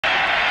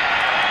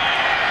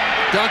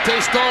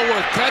Dante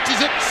Stallworth catches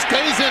it,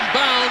 stays in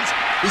bounds.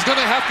 He's going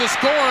to have to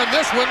score on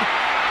this one,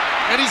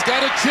 and he's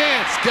got a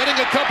chance. Getting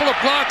a couple of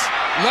blocks,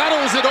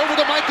 laterals it over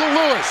to Michael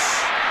Lewis.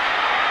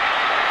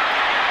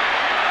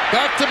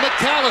 Back to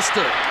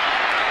McAllister.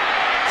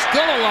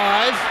 Still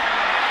alive.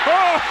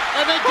 Oh,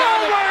 and they got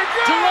it.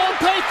 Jerome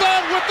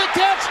Pathon with the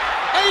catch.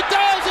 And he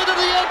dives into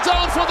the end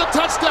zone for the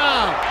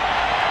touchdown.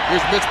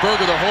 Here's Mitch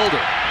Berger, the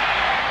holder.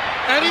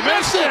 And he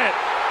missed it.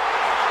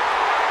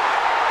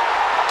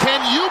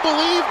 Can you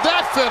believe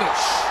that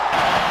finish?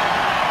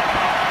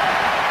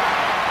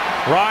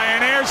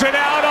 Ryan airs it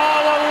out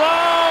all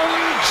alone.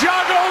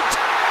 Juggled.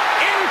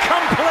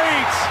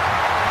 Incomplete.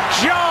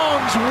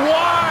 Jones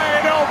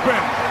wide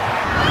open.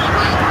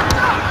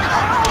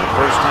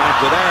 First time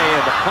today,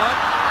 and the punt.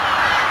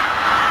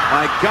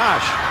 My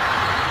gosh,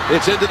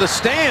 it's into the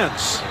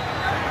stands.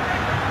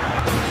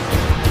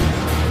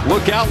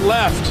 Look out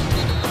left.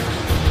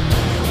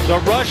 The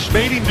rush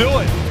made him do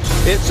it.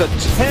 It's a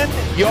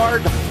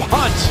 10-yard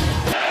punt.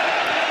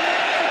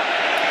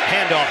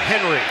 Handoff,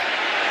 Henry.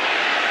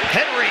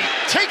 Henry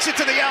takes it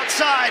to the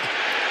outside.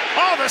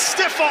 Oh, the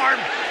stiff arm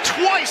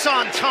twice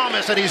on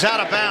Thomas, and he's out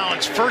of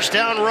bounds. First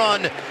down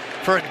run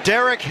for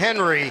Derrick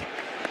Henry.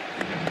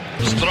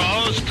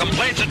 Throws,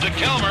 completes it to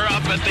Kilmer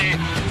up at the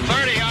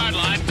 30-yard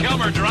line.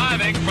 Kilmer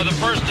driving for the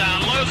first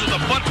down, loses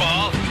the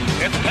football.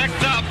 It's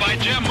picked up by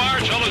Jim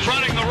Marshall, who's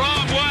running the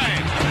wrong way.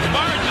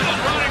 Marshall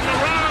is running the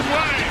wrong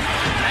way,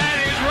 and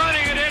he's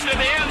running it into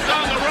the end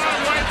zone the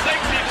wrong way.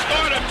 Thinks he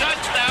scored a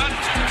touchdown.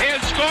 He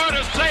has scored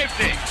a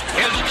safety.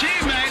 His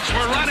teammates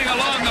were running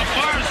along the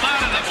far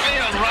side of the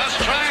field, Russ,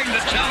 trying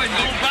to tell him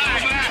go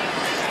back.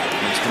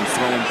 He's been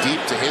thrown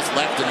deep to his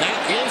left, and that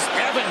is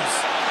Evans.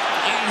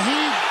 And he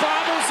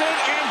bobbles it,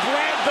 and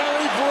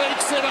Bradbury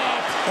breaks it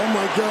up. Oh,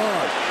 my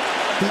God.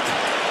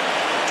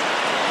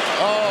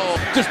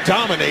 Just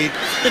dominate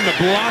in the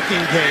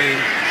blocking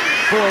game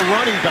for a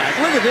running back.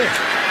 Look at this.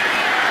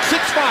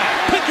 6'5",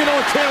 picking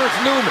on Terrence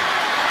Newman,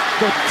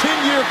 the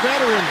 10-year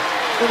veteran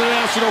in the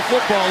National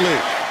Football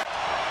League.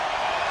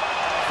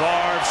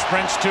 Favre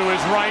sprints to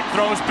his right,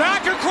 throws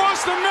back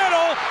across the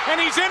middle,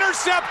 and he's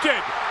intercepted.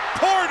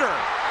 Porter.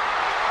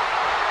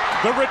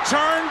 The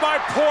return by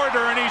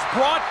Porter, and he's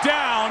brought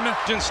down.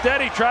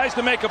 Instead, he tries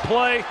to make a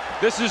play.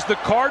 This is the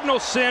cardinal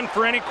sin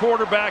for any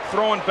quarterback,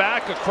 throwing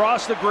back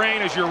across the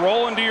grain as you're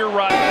rolling to your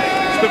right.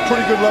 It's been a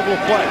pretty good level of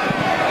play.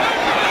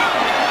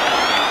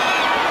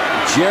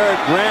 Jared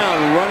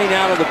Brown running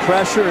out of the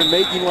pressure and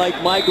making like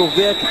Michael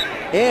Vick.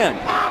 And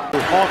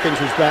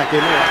Hawkins was back in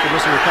there after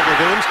missing a couple of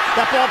games.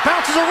 That ball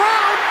bounces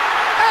around,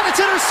 and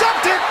it's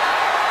intercepted.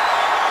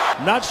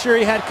 Not sure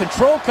he had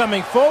control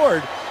coming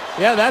forward.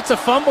 Yeah, that's a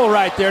fumble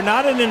right there,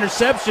 not an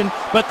interception,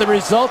 but the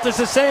result is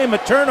the same, a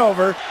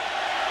turnover.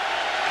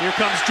 Here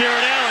comes Jared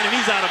Allen, and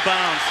he's out of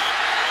bounds.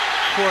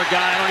 Poor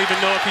guy, I don't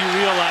even know if he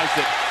realized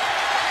it.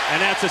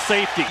 And that's a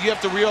safety. You have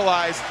to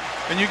realize,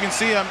 and you can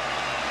see him,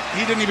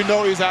 he didn't even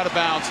know he was out of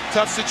bounds.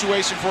 Tough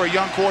situation for a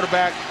young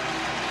quarterback.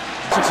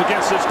 It's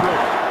against this group.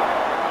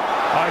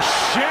 A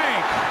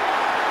shank.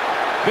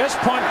 This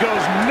punt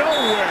goes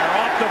nowhere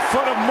off the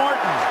foot of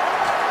Martin.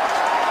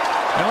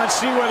 And let's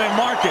see where they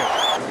mark it.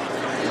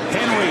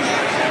 Henry.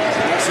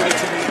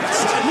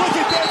 Look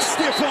at that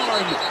stiff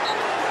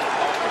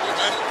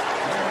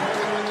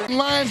arm.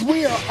 Lions,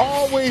 we are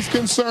always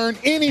concerned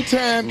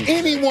anytime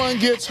anyone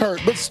gets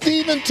hurt. But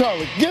Stephen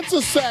Tulloch gets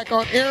a sack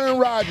on Aaron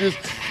Rodgers.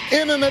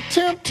 In an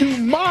attempt to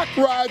mock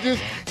Rodgers,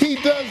 he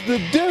does the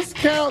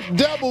discount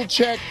double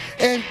check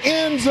and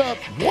ends up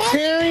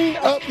tearing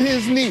up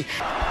his knee.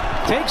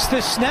 Takes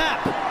the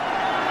snap.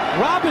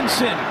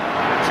 Robinson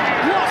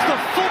lost the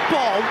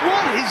football.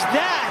 What is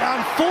that on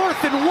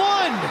 4th and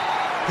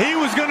 1? He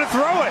was going to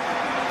throw it.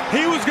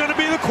 He was going to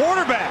be the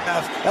quarterback.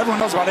 Everyone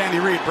knows about Andy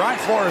Reid. Brian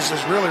Flores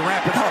is really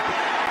ramping up.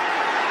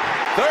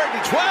 3rd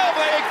and 12,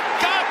 they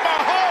got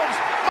Mahomes.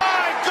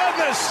 My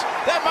goodness,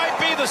 that might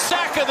be the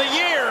sack of the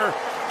year.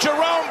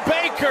 Jerome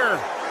Baker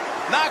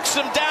knocks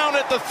him down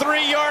at the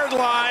 3-yard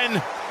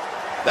line.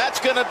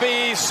 That's going to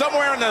be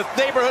somewhere in the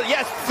neighborhood.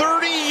 Yes,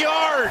 30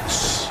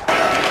 yards.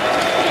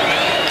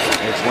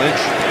 It's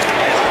Lynch.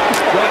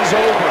 Runs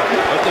over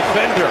a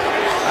defender.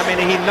 I mean,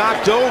 he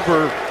knocked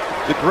over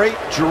the great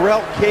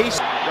Jarrell Case.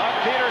 Doug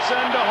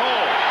Peterson to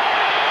hold.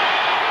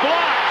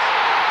 Blocked.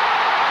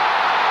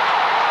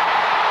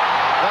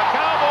 The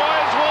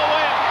Cowboys will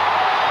win.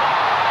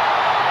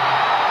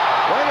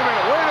 Wait a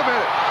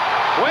minute.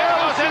 Wade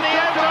was in the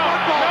end zone.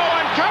 No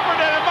one covered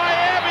it, and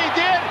Miami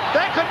did.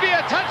 That could be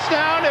a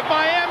touchdown if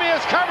Miami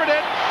has covered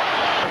it.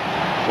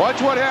 Watch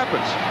what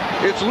happens.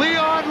 It's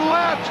Leon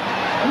Lett.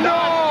 No!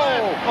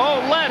 Oh,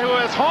 Lett, who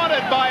is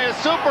haunted by a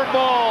Super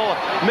Bowl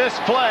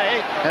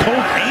misplay.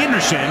 Colt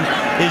Anderson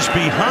is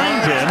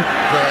behind him,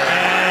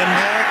 and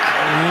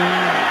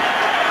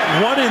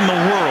what in the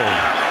world?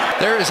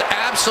 There is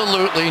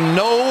absolutely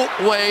no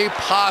way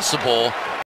possible